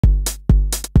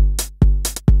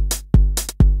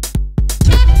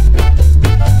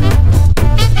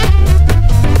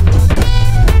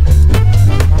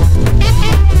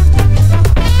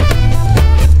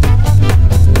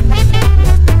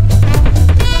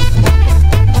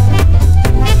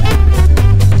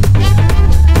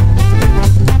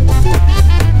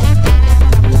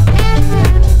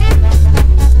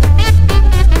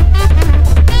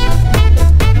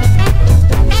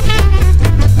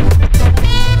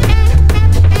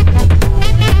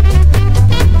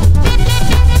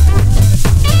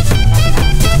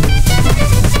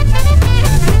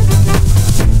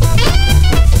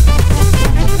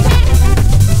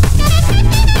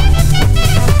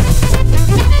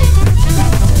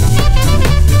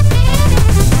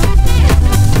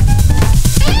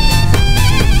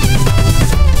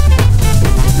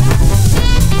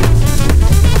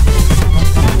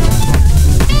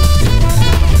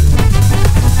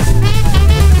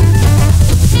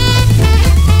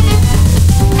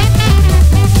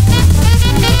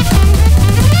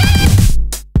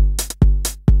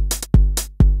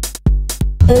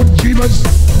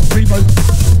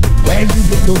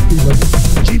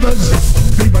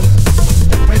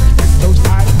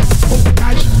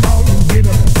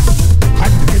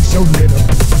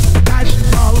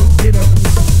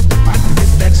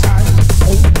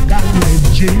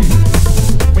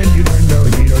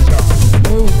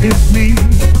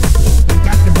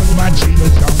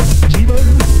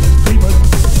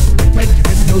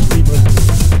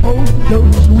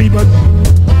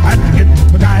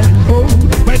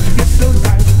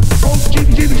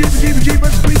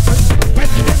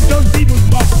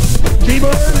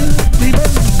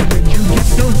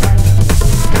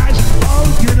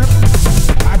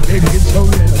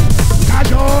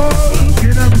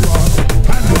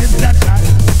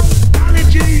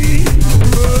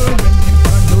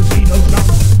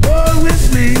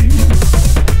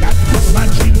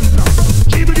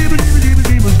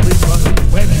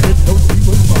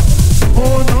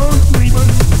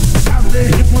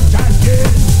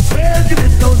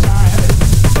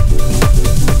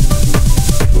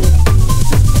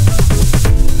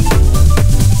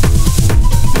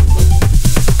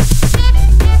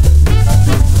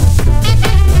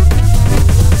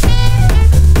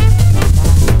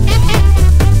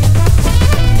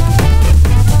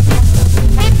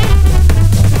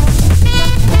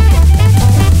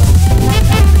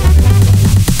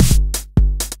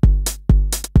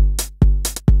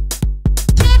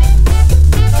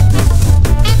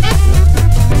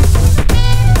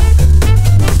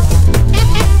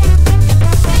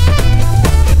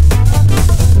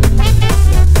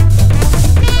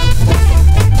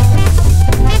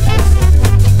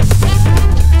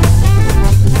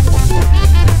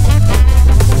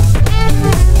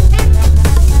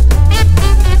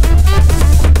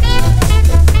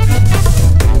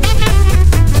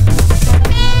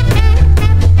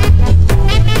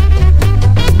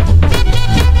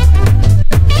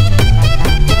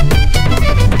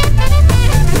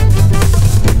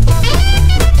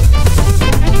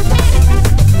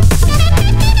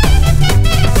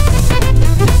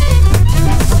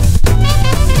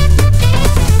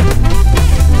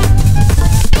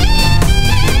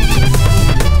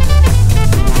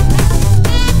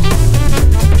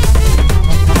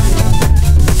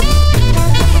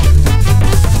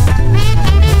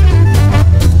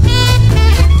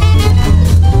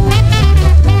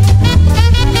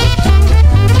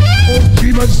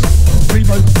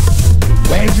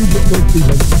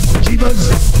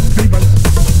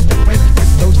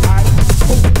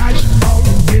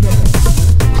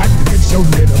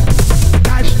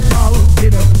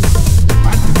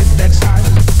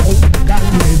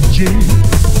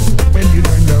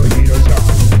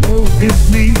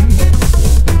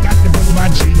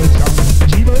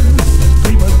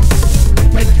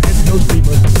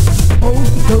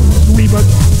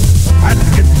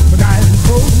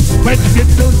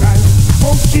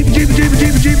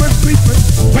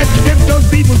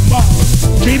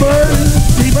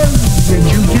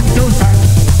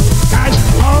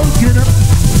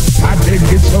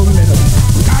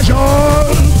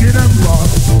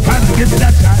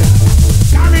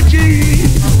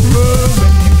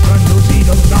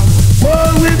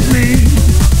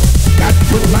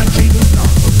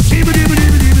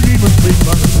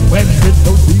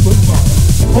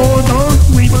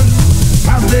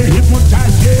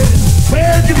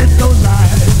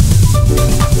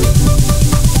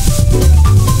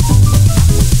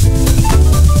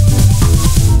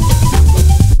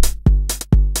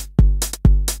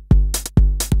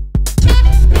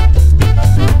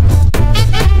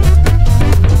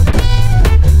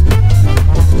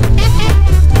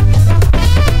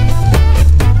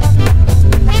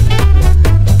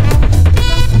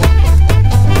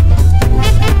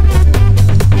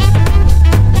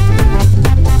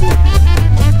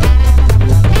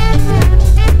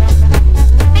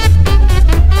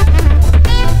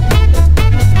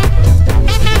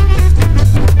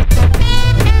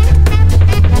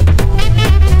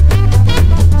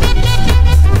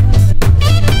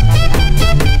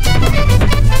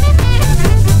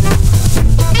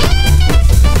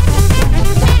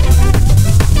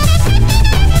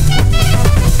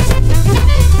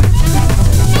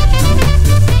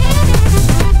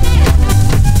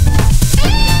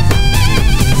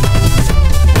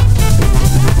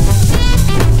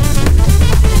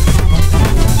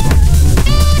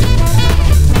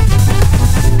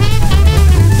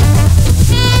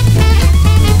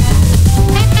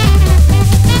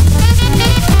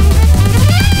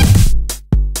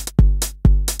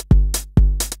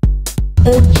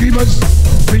Oh, Jeepers,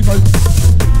 Creepers,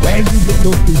 where'd you get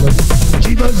those Creepers?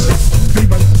 Jeepers,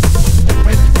 Creepers,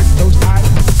 where'd you get those eyes?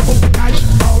 Oh, gosh,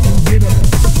 I'll get up.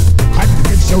 I can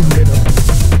get so lit up.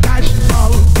 Gosh,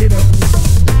 I'll get up.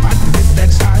 I can get that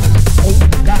size. Oh,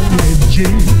 golly gee,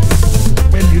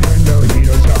 when you turn the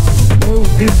heaters on. Oh,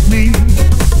 it's me.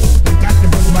 Got to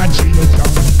put my Jeepers on.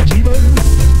 Jeepers,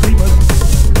 Creepers,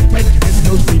 where'd you get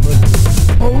those Creepers?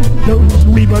 Oh, those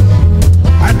Creepers.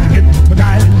 I can get my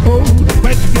guys. Oh,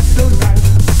 where'd you get those guys?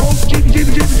 Oh, Jeepers,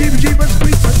 Creepers,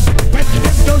 where'd you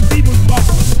get those people from?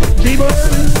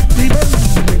 Jeepers, Creepers,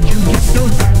 where'd you get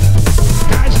those guys?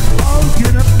 Guys, all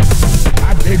get up.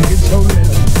 I beg it so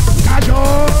little. Guys,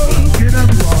 all get up.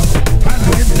 I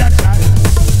get that side.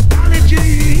 Golly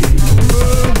gee,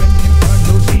 oh, when you turn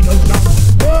those heaters on.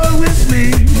 Oh, it's me.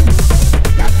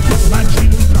 Got to put my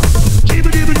Jeepers on.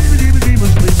 Jeepers,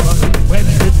 Creepers, where'd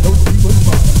you get those people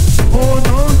from? Oh,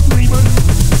 those Creepers,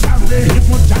 now they're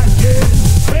hypnotized, yeah.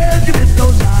 Where'd you get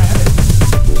those eyes?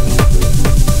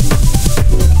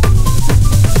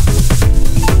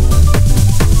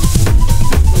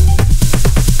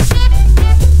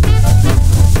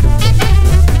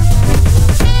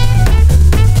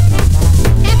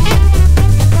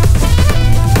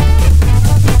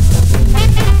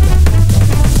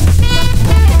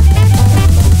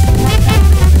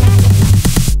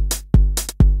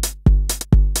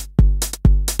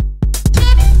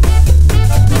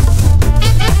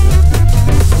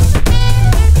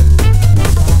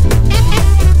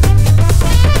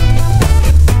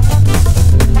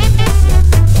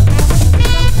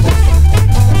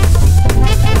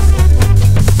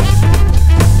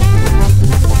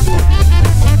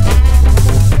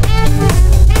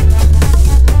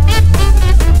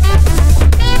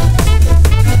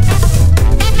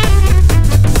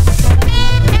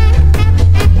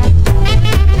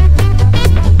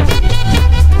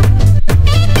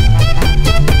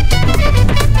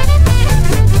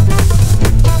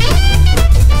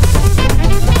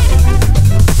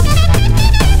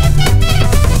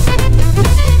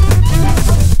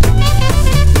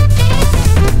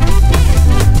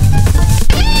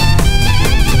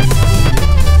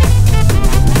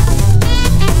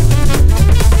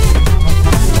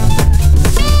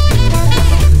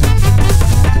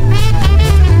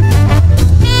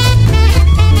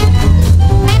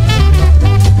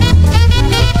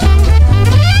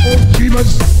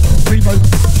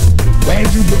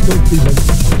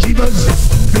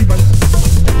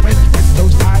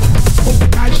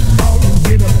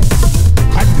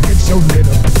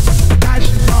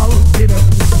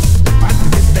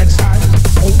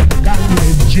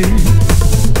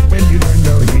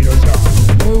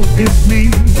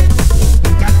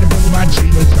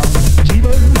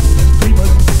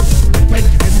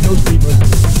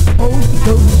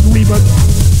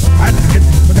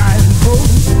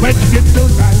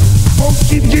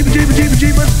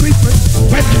 Jeepers, Creepers,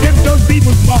 where'd you get those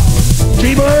people from?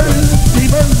 Jeepers,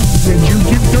 Creepers, did you